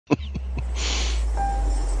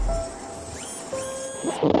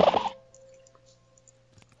What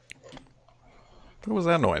was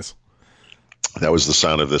that noise? That was the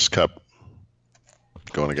sound of this cup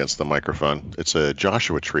going against the microphone. It's a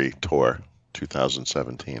Joshua Tree Tour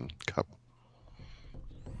 2017 cup.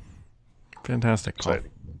 Fantastic, Paul.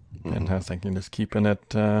 Exciting. Fantastic. You're just keeping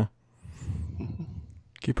it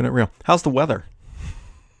real. How's the weather?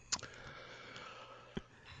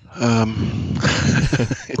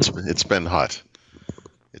 It's been hot.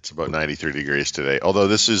 It's about 93 degrees today. Although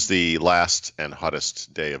this is the last and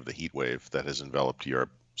hottest day of the heat wave that has enveloped Europe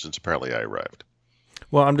since apparently I arrived.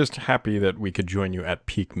 Well, I'm just happy that we could join you at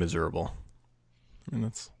peak miserable. And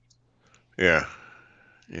that's Yeah.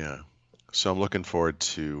 So I'm looking forward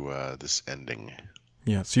to this ending.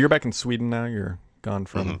 yeah. So you're back in Sweden now. You're gone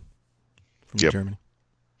from Yep. Germany.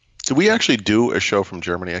 Did we actually do a show from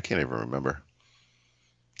Germany? I can't even remember.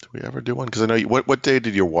 Did we ever do one? Because I know what day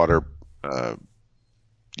did your water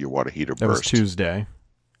heater That was burst? Tuesday.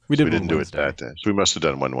 We didn't do it that day. So we must have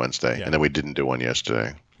done one Wednesday, Yeah. and then we didn't do one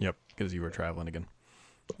yesterday. Yep, because you were traveling again.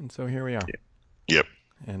 And so here we are. Yep.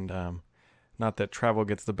 And not that travel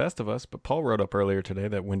gets the best of us, but Paul wrote up earlier today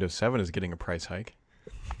that Windows 7 is getting a price hike.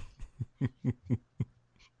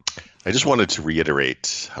 I just wanted to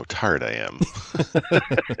reiterate how tired I am.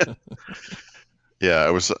 Yeah,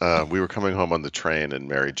 I was. We were coming home on the train, and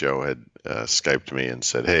Mary Jo had Skyped me and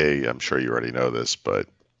said, "Hey, I'm sure you already know this, but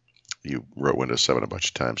you wrote Windows 7 a bunch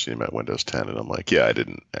of times, and you meant Windows 10." And I'm like, "Yeah, I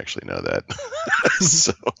didn't actually know that."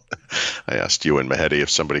 So I asked you and Mehedi if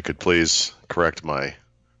somebody could please correct my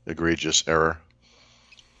egregious error.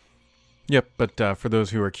 Yep, but for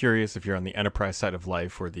those who are curious, if you're on the enterprise side of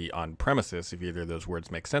life or the on-premises, if either of those words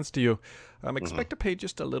make sense to you, expect to pay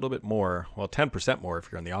just a little bit more, well, 10% more if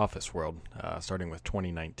you're in the office world, starting with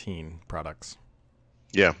 2019 products.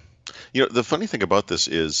 Yeah. You know, the funny thing about this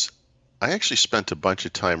is I actually spent a bunch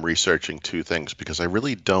of time researching two things because I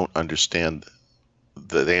really don't understand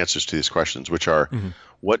the answers to these questions, which are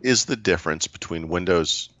what is the difference between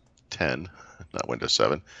Windows 10, not Windows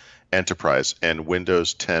 7, Enterprise and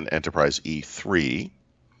Windows 10 Enterprise E3,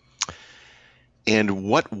 and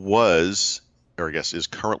what was, or I guess is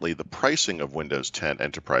currently the pricing of Windows 10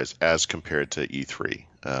 Enterprise as compared to E3.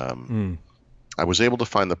 I was able to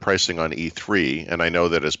find the pricing on E3, and I know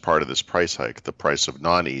that as part of this price hike, the price of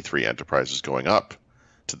non-E3 Enterprise is going up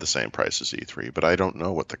to the same price as E3, but I don't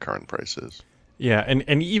know what the current price is. Yeah,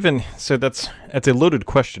 and even so, that's a loaded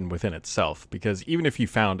question within itself, because even if you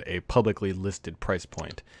found a publicly listed price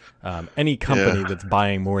point, any company that's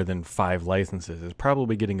buying more than 5 licenses is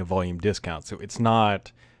probably getting a volume discount. So it's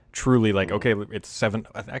not truly like, okay, it's $7.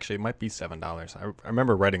 Actually, it might be $7. I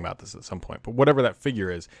remember writing about this at some point, but whatever that figure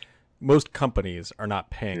is, most companies are not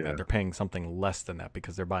paying that. They're paying something less than that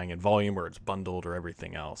because they're buying in volume or it's bundled or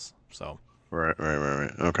everything else. So Right.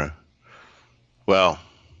 Okay. Well,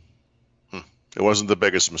 it wasn't the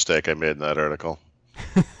biggest mistake I made in that article.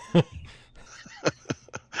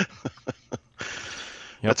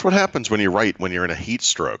 That's what happens when you write when you're in a heat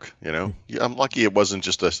stroke. You know, I'm lucky it wasn't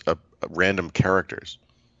just a random characters.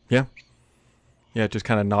 Yeah, it just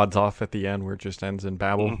kind of nods off at the end where it just ends in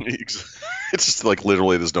babble. It's just like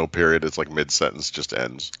literally there's no period. It's like mid-sentence just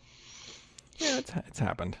ends. Yeah, it's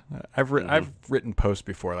happened. I've written posts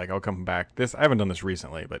before, like I'll come back. I haven't done this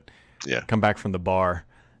recently, but come back from the bar.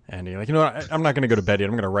 And you're like, you know what? I'm not going to go to bed yet.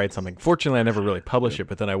 I'm going to write something. Fortunately, I never really publish it,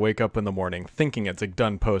 but then I wake up in the morning thinking it's a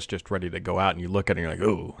done post just ready to go out, and you look at it and you're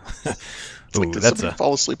like, ooh. Like, did somebody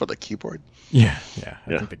fall asleep on the keyboard? Yeah.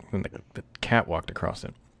 I think the cat walked across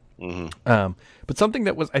it. But something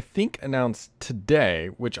that was, I think, announced today,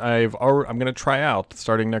 which I'm going to try out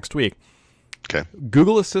starting next week. Okay.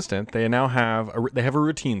 Google Assistant, they now have a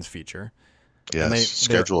routines feature. Yes,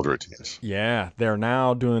 scheduled routines. Yeah, they're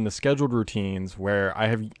now doing the scheduled routines where I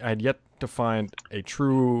had yet to find a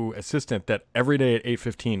true assistant that every day at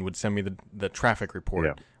 8:15 would send me the traffic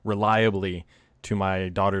report reliably to my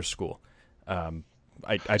daughter's school.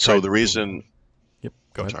 So the reason... Yep,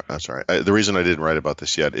 go ahead. That's all right. The reason I didn't write about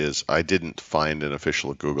this yet is I didn't find an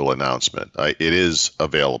official Google announcement. It is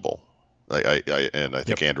available. I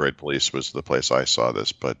think Android Police was the place I saw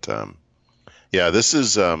this. But this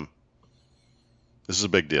is... This is a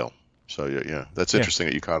big deal. So, that's interesting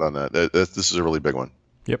that you caught on that. This is a really big one.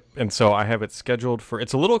 Yep. And so I have it scheduled for...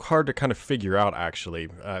 It's a little hard to kind of figure out, actually,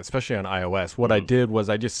 especially on iOS. What I did was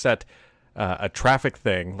I just set a traffic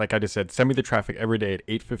thing. Like I just said, send me the traffic every day at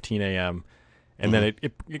 8:15 a.m. And then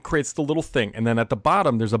it creates the little thing. And then at the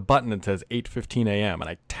bottom, there's a button that says 8:15 a.m. And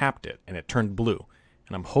I tapped it, and it turned blue.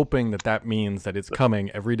 And I'm hoping that means that it's coming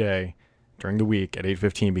every day during the week at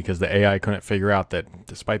 8:15 because the AI couldn't figure out that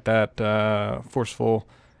despite that forceful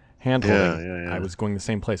hand-holding, I was going the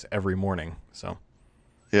same place every morning. So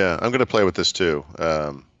Yeah, I'm going to play with this too.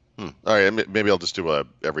 All right, maybe I'll just do a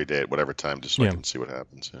every day at whatever time, just so I Yeah. can see what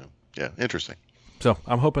happens. Yeah, yeah, interesting. So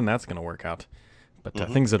I'm hoping that's going to work out. But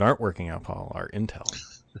Hmm. things that aren't working out, Paul, are Intel.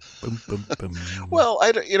 Boom, boom, boom. Well,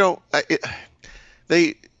 I don't- you know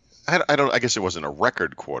they I don't I guess it wasn't a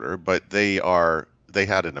record quarter, but they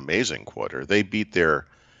had an amazing quarter. They beat their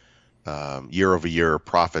year over year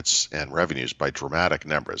profits and revenues by dramatic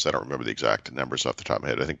numbers. I don't remember the exact numbers off the top of my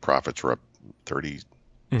head. I think profits were up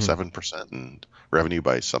Mhm. 37% and revenue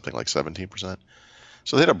by something like 17%.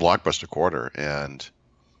 So they had a blockbuster quarter. And,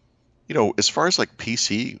 as far as like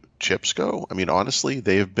PC chips go, I mean, honestly,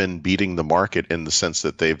 they've been beating the market in the sense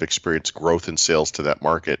that they've experienced growth in sales to that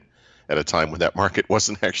market at a time when that market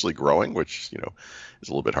wasn't actually growing, which, is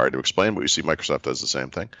a little bit hard to explain, but we see Microsoft does the same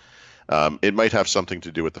thing. It might have something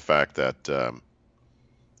to do with the fact that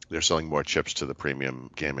they're selling more chips to the premium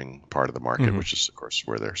gaming part of the market, Mhm. which is, of course,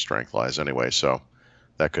 where their strength lies anyway. So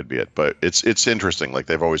that could be it. But it's interesting. Like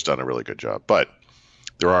they've always done a really good job. But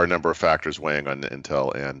there are a number of factors weighing on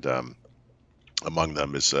Intel, and among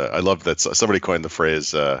them is I love that somebody coined the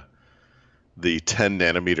phrase the 10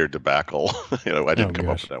 nanometer debacle. I Oh didn't come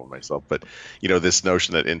up with gosh. that one myself, but this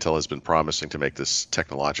notion that Intel has been promising to make this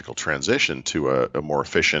technological transition to a more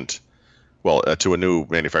efficient, well, to a new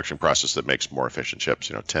manufacturing process that makes more efficient chips.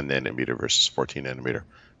 10 nanometer versus 14 nanometer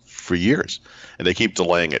for years, and they keep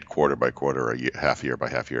delaying it quarter by quarter, half year by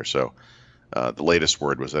half year. So the latest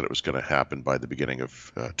word was that it was going to happen by the beginning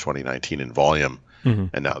of 2019 in volume, Hmm.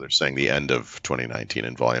 and now they're saying the end of 2019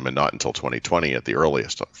 in volume, and not until 2020 at the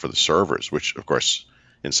earliest for the servers, which, of course,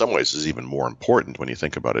 in some ways is even more important when you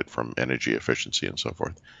think about it from energy efficiency and so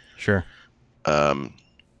forth. Sure. Um,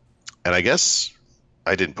 and I guess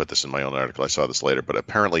I didn't put this in my own article. I saw this later, but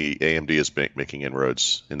apparently AMD is making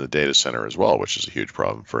inroads in the data center as well, which is a huge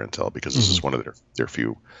problem for Intel because this Hmm. is one of their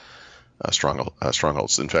few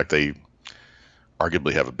strongholds. In fact, they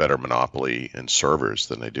arguably have a better monopoly in servers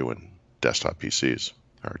than they do in desktop PCs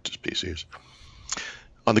or just PCs.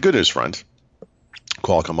 On the good news front,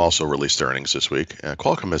 Qualcomm also released earnings this week.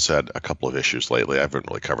 Qualcomm has had a couple of issues lately. I haven't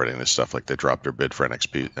really covered any of this stuff. Like they dropped their bid for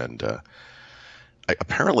NXP, and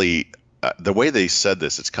apparently, the way they said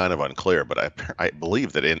this, it's kind of unclear. But I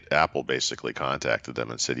believe that Apple basically contacted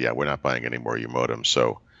them and said, "Yeah, we're not buying any more of your modems."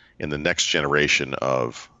 So in the next generation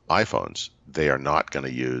of iPhones, they are not going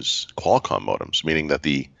to use Qualcomm modems, meaning that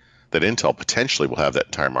that Intel potentially will have that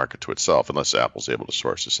entire market to itself unless Apple's able to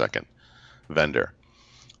source a second vendor.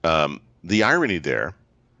 The irony there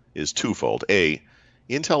is twofold. A,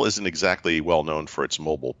 Intel isn't exactly well known for its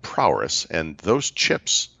mobile prowess, and those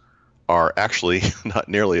chips are actually not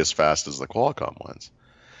nearly as fast as the Qualcomm ones.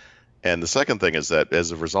 And the second thing is that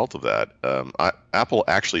as a result of that, Apple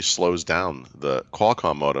actually slows down the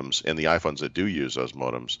Qualcomm modems in the iPhones that do use those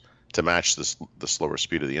modems to match the slower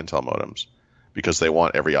speed of the Intel modems because they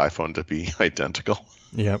want every iPhone to be identical,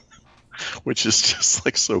 Yep. which is just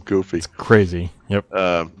like so goofy. It's crazy. Yep.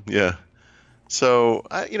 Yeah. So,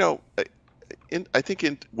 I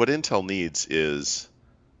think what Intel needs is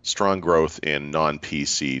strong growth in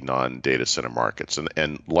non-PC, non-data center markets,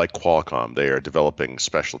 and like Qualcomm, they are developing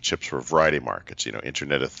special chips for a variety of markets.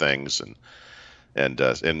 Internet of Things and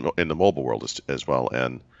in the mobile world as well.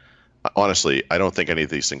 And honestly, I don't think any of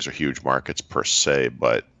these things are huge markets per se,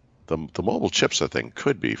 but the mobile chips I think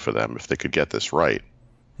could be for them if they could get this right.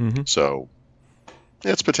 Hmm. So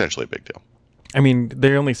yeah, it's potentially a big deal. I mean,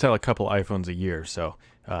 they only sell a couple iPhones a year, so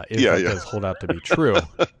if Yeah, that yeah, does hold out to be true,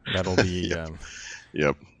 that'll be yep,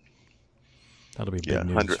 yep. that'll be big Yeah,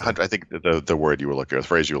 news for. I think the word you were looking, the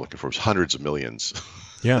phrase you were looking for was hundreds of millions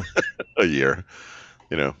Yeah, a year.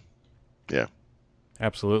 You know, yeah.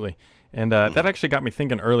 absolutely. And that Hmm. actually got me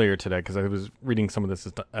thinking earlier today because I was reading some of this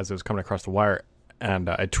as it was coming across the wire, and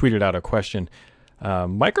I tweeted out a question.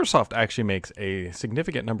 Microsoft actually makes a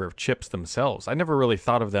significant number of chips themselves. I never really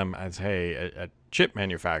thought of them as, hey, a chip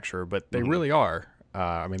manufacturer, but they Hmm. really are.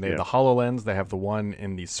 I mean, they have Yeah, the HoloLens, they have the one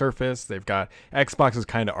in the Surface. They've got Xbox is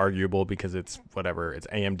kind of arguable because it's whatever, it's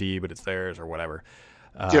AMD, but it's theirs or whatever.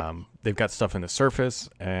 yep. They've got stuff in the Surface,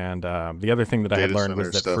 and the other thing that I had Data learned was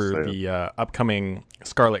center that stuff for there. the upcoming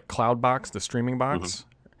Scarlet Cloud box, the streaming Hmm. box,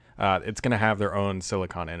 it's going to have their own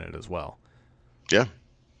silicon in it as well. Yeah.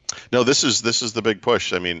 No, this is the big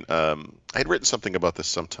push. I mean, I had written something about this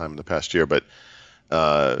sometime in the past year, but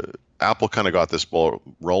uh, Apple kind of got this ball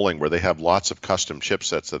rolling where they have lots of custom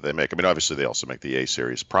chipsets that they make. I mean, obviously they also make the A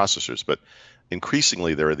series processors, but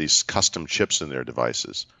increasingly there are these custom chips in their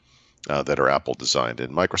devices that are Apple designed,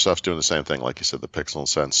 and Microsoft's doing the same thing. Like you said, the Pixel and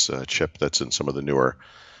Sense chip that's in some of the newer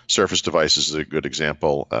Surface devices is a good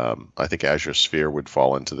example. I think Azure Sphere would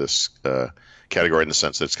fall into this category in the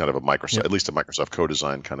sense that it's kind of a Microsoft, Yep. at least a Microsoft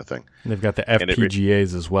co-design kind of thing. And they've got the And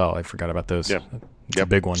FPGAs as well. I forgot about those. yeah, It's a yep.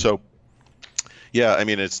 big one. So yeah, I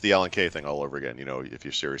mean, it's the Alan Kay thing all over again. You know, if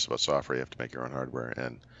you're serious about software, you have to make your own hardware.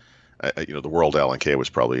 And you know, the world Alan Kay was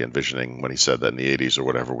probably envisioning when he said that in the 80s or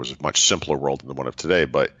whatever was a much simpler world than the one of today.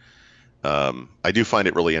 But I do find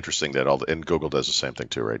it really interesting that and Google does the same thing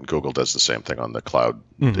too, right? And Google does the same thing on the cloud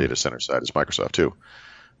data center side as Microsoft too.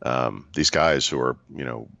 These guys who are, you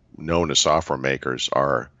know, known as software makers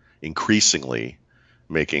are increasingly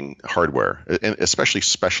making hardware, and especially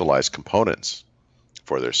specialized components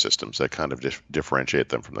for their systems that kind of differentiate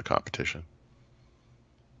them from the competition.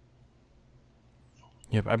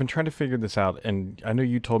 Yep, I've been trying to figure this out, and I know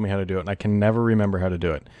you told me how to do it, and I can never remember how to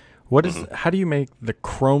do it. What is? How do you make the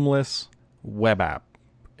Chromeless web app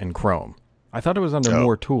in Chrome? I thought it was under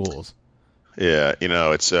more tools. Yeah, you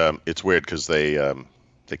know, it's weird because they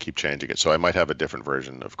keep changing it. So I might have a different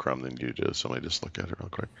version of Chrome than you do. So let me just look at it real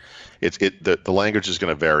quick. The language is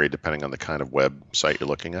going to vary depending on the kind of website you're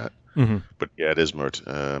looking at. But yeah, it is more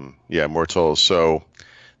more tools. So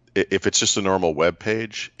if it's just a normal web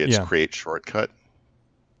page, it's create shortcut.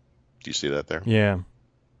 Do you see that there? Yeah.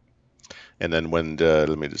 And then when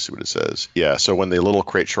let me just see what it says. Yeah, so when the little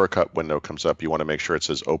create shortcut window comes up, you want to make sure it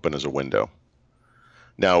says open as a window.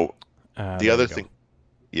 Now, the other thing,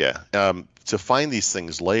 to find these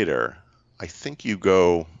things later, I think you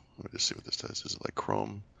go. Let me just see what this does. Is it like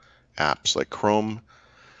Chrome apps? Like Chrome,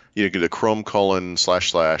 you get a Chrome : /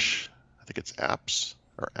 I think it's apps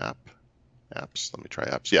or apps. Let me try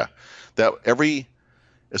apps. Yeah, that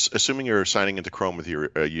assuming you're signing into Chrome with your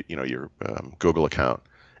your Google account.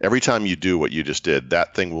 Every time you do what you just did,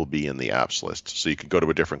 that thing will be in the apps list. So you can go to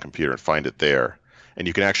a different computer and find it there. And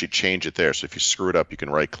you can actually change it there. So if you screw it up, you can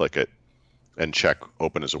right-click it and check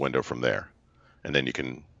open as a window from there. And then you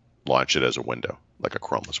can launch it as a window, like a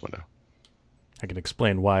Chromeless window. I can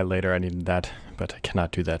explain why later I needed that, but I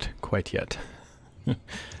cannot do that quite yet.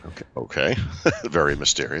 Okay. Very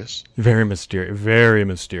mysterious. Very mysterious. Very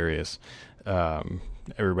mysterious.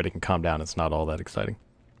 Everybody can calm down. It's not all that exciting.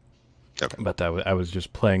 Okay. But I was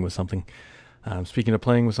just playing with something. Speaking of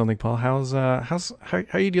playing with something, Paul, how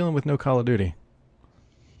are you dealing with no Call of Duty?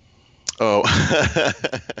 Oh,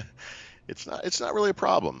 it's not really a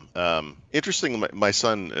problem. Interesting. My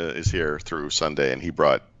son is here through Sunday, and he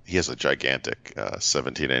has a gigantic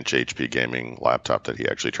 17-inch HP gaming laptop that he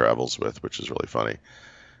actually travels with, which is really funny.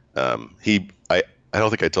 I don't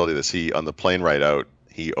think I told you this. He on the plane ride out,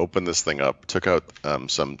 he opened this thing up, took out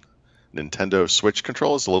some Nintendo Switch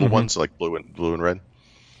controllers, the little ones like blue and red.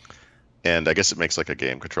 And I guess it makes like a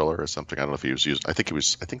game controller or something. I don't know if he was using. I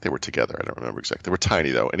think they were together. I don't remember exactly. They were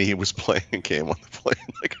tiny though, and he was playing a game on the plane,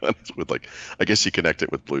 with I guess you connect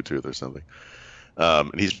it with Bluetooth or something.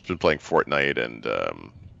 And he's been playing Fortnite and a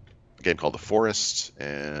game called The Forest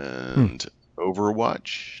and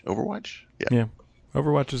Overwatch. Yeah,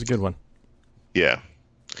 Overwatch is a good one. Yeah.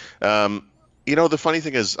 You know, the funny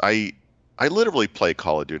thing is, I literally play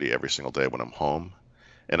Call of Duty every single day when I'm home,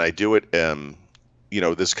 and I do it.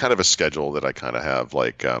 There's kind of a schedule that I kind of have,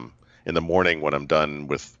 like in the morning when I'm done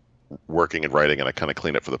with working and writing and I kind of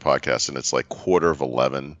clean up for the podcast, and it's like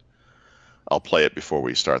 10:45. I'll play it before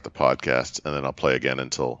we start the podcast, and then I'll play again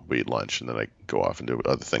until we eat lunch, and then I go off and do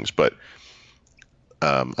other things. But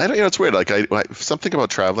I don't, it's weird. Like something about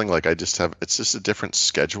traveling, like it's just a different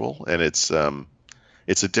schedule, and it's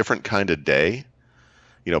a different kind of day.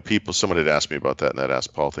 You know, someone had asked me about that, and that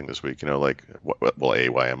Ask Paul thing this week, like,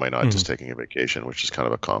 why am I not just taking a vacation, which is kind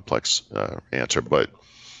of a complex answer. But,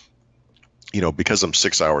 because I'm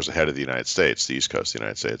 6 hours ahead of the United States, the East Coast of the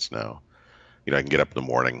United States now, I can get up in the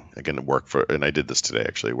morning, again, to work and I did this today,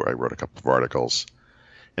 actually, where I wrote a couple of articles,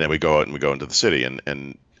 and then we go out and we go into the city, and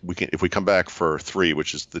if we come back for 3,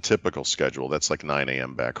 which is the typical schedule, that's like 9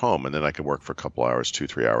 a.m. back home, and then I can work for a couple hours,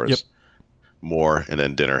 2-3 hours. Yep. More, and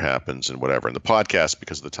then dinner happens and whatever. And the podcast,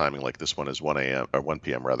 because of the timing, like this one is 1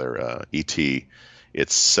 p.m. rather, ET.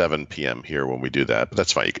 It's 7 p.m. here when we do that, but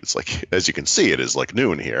that's fine. It's like, as you can see, it is like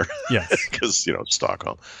noon here. Yes. Because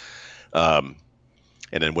Stockholm. And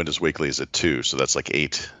then Windows Weekly is at 2, so that's like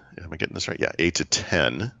 8. Am I getting this right? Yeah, 8 to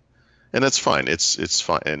 10, and that's fine. It's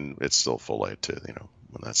fine, and it's still full light too.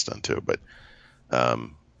 When that's done too. But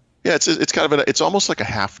it's kind of it's almost like a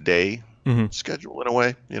half day schedule in a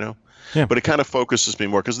way. Yeah. But it kind of focuses me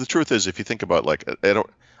more, because the truth is, if you think about, like,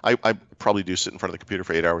 I probably do sit in front of the computer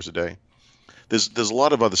for 8 hours a day. There's a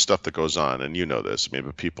lot of other stuff that goes on, and this.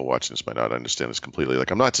 Maybe people watching this might not understand this completely.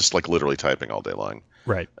 Like, I'm not just like literally typing all day long.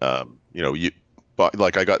 Right. But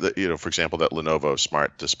like I got for example, that Lenovo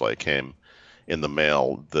Smart Display came, in the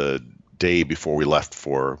mail the day before we left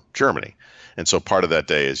for Germany. And so part of that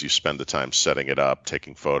day is you spend the time setting it up,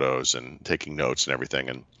 taking photos and taking notes and everything.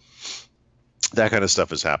 And that kind of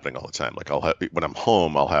stuff is happening all the time. Like when I'm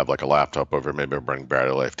home, I'll have like a laptop over, maybe I'm running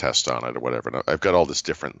battery life test on it or whatever. And I've got all this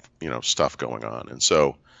different, stuff going on. And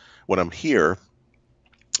so when I'm here,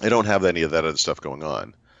 I don't have any of that other stuff going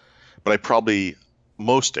on. But I probably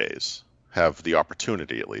most days have the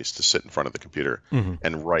opportunity at least to sit in front of the computer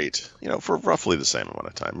and write, for roughly the same amount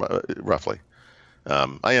of time, roughly.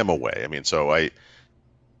 I am away. I mean, so I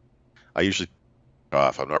usually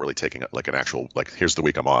off. I'm not really taking like an actual, like, here's the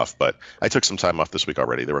week I'm off, but I took some time off this week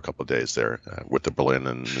already. There were a couple of days there with the Berlin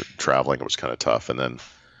and traveling. It was kind of tough. And then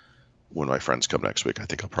when my friends come next week, I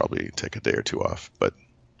think I'll probably take a day or two off, but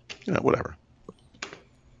whatever.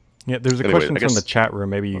 Yeah, there's a question from the chat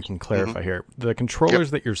room. Maybe you can clarify here. The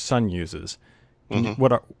controllers that your son uses,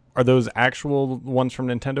 what are those actual ones from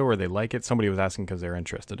Nintendo, or are they like it? Somebody was asking because they're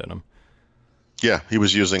interested in them. Yeah, he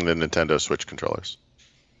was using the Nintendo Switch controllers.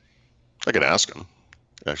 I could ask him,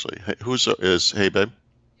 actually. Hey, babe,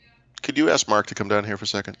 could you ask Mark to come down here for a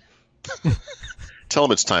second? Tell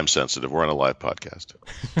him it's time sensitive. We're on a live podcast.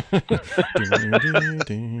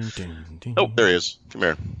 Oh, there he is. Come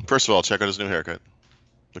here. First of all, check out his new haircut.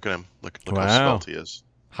 Look at him. Look how svelte he is.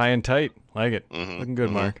 High and tight. Like it. Looking good,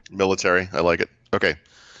 Mark. Military. I like it. Okay.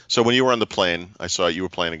 So when you were on the plane, I saw you were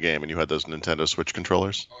playing a game and you had those Nintendo Switch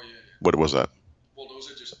controllers. Oh, yeah. What was that? Well, those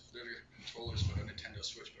are just controllers for the Nintendo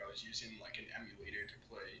Switch, but I was using like an emulator to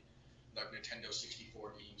play like Nintendo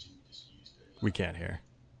 64 games, and just used we can't hear.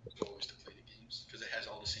 Controllers to play the games because it has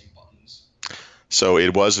all the same buttons. So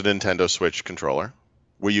it was a Nintendo Switch controller.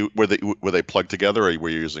 Were they plugged together, or were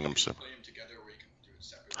you using them separate?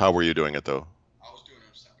 How were you doing it though? I was doing them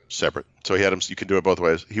separate. Separate. So he had them. You can do it both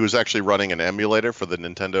ways. He was actually running an emulator for the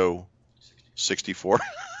Nintendo 64.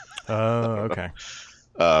 Oh, okay.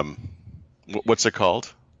 What's it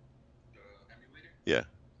called? The emulator? Yeah.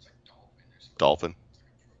 It's like Dolphin.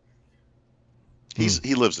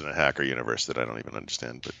 He lives in a hacker universe that I don't even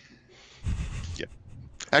understand. But yeah,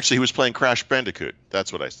 actually, he was playing Crash Bandicoot.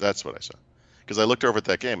 That's what I saw. Because I looked over at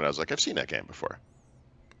that game and I was like, I've seen that game before.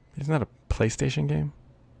 Isn't that a PlayStation game?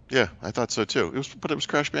 Yeah, I thought so too. But it was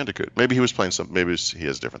Crash Bandicoot. Maybe he was playing some. Maybe he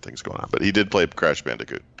has different things going on. But he did play Crash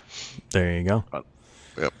Bandicoot. There you go.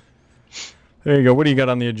 Yep. There you go. What do you got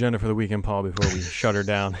on the agenda for the weekend, Paul? Before we shut her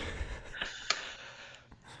down.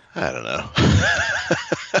 I don't know.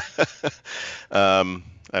 I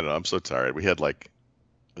don't know. I'm so tired. We had like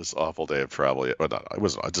this awful day of travel. Well, not, it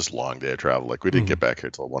was just a long day of travel. Like we didn't get back here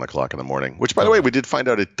till 1 o'clock in the morning. Which, by the way, we did find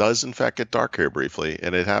out it does in fact get dark here briefly,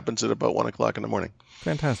 and it happens at about 1 o'clock in the morning.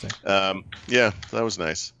 Fantastic. Yeah, that was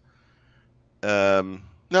nice. No,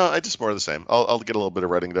 I just more of the same. I'll get a little bit of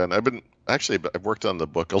writing done. I've worked on the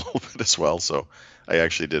book a little bit as well, so I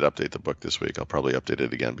actually did update the book this week. I'll probably update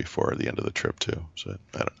it again before the end of the trip too. So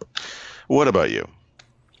I don't know. What about you?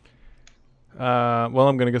 Well,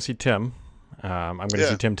 I'm going to go see Tim. I'm going to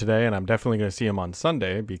see Tim today, and I'm definitely going to see him on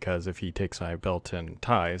Sunday because if he takes my belt and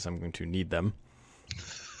ties, I'm going to need them.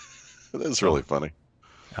 That's really funny.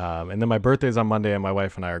 And then my birthday's on Monday, and my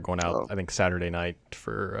wife and I are going out, I think, Saturday night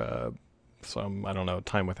for some, I don't know,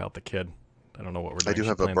 time without the kid. I don't know what we're doing. I do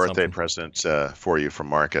have a birthday present for you from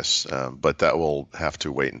Marcus, but that will have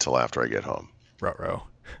to wait until after I get home. Ruh-roh.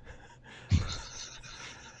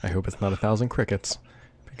 I hope it's not 1,000 crickets,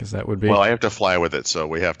 because that would be... Well, I have to fly with it, so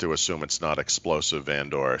we have to assume it's not explosive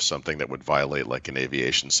and or something that would violate like an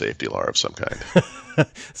aviation safety law of some kind.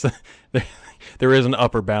 So there is an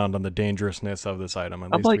upper bound on the dangerousness of this item.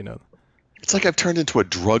 At least we know. It's like I've turned into a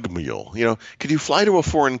drug mule. Could you fly to a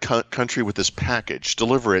foreign country with this package,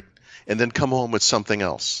 deliver it, and then come home with something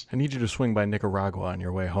else? I need you to swing by Nicaragua on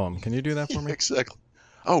your way home. Can you do that for me? Exactly.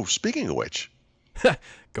 Oh, speaking of which.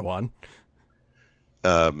 Go on.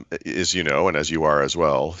 As you know, and as you are as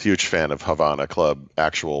well, huge fan of Havana Club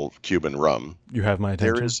actual Cuban rum. You have my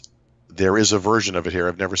attention. There is a version of it here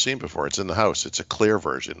I've never seen before. It's in the house. It's a clear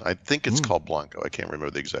version. I think it's called Blanco. I can't remember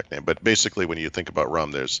the exact name. But basically, when you think about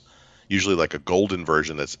rum, there's usually like a golden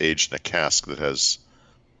version that's aged in a cask that has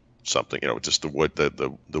something, just the wood.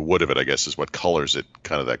 The wood of it, I guess, is what colors it,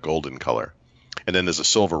 kind of that golden color. And then there's a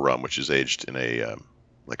silver rum, which is aged in a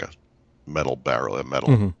like a metal barrel, a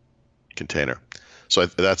metal container. So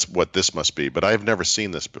that's what this must be. But I've never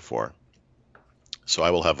seen this before. So I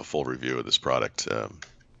will have a full review of this product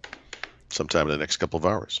sometime in the next couple of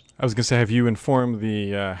hours. I was going to say, have you informed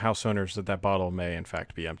the house owners that bottle may, in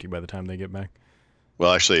fact, be empty by the time they get back?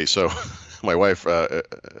 Well, actually, so my wife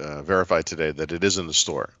verified today that it is in the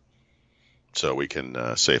store. So we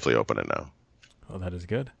can safely open it now. Well, that is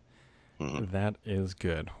good. That is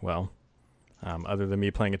good. Well, Other than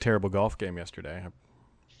me playing a terrible golf game yesterday,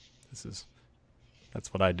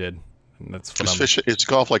 that's what I did, and that's what It's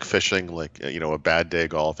golf like fishing. Like a bad day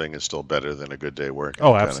golfing is still better than a good day working.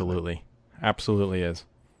 Oh, absolutely, absolutely is.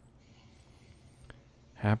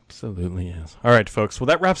 Absolutely is. All right, folks. Well,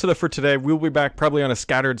 that wraps it up for today. We'll be back probably on a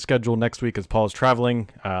scattered schedule next week as Paul's traveling.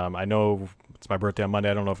 I know it's my birthday on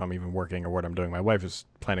Monday. I don't know if I'm even working or what I'm doing. My wife is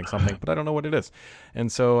planning something, but I don't know what it is.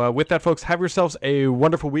 And so with that, folks, have yourselves a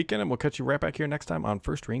wonderful weekend, and we'll catch you right back here next time on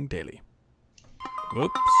First Ring Daily.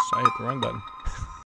 Whoops, I hit the wrong button.